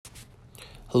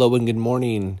Hello and good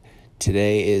morning.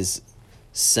 Today is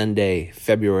Sunday,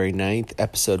 February 9th,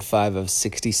 episode 5 of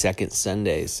 60-Second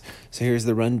Sundays. So here's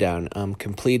the rundown.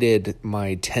 Completed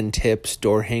my 10 tips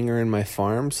door hanger in my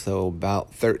farm, so about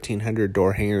 1,300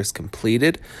 door hangers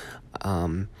completed.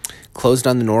 Closed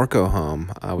on the Norco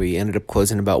home. We ended up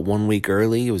closing about 1 week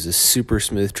early. It was a super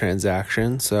smooth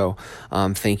transaction. So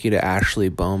thank you to Ashley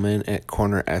Bowman at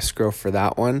Corner Escrow for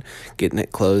that one, getting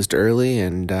it closed early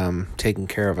and taking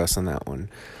care of us on that one.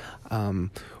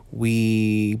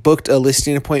 We booked a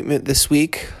listing appointment this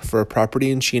week for a property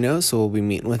in Chino, so we'll be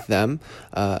meeting with them,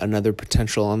 another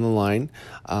potential on the line.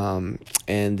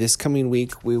 And this coming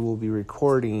week, we will be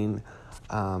recording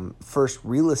first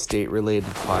real estate related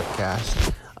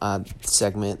podcast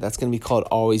segment. That's going to be called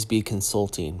Always Be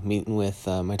Consulting, meeting with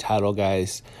my title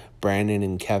guys, Brandon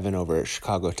and Kevin over at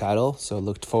Chicago Title. So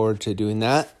looked forward to doing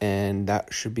that, and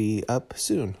that should be up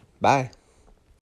soon. Bye.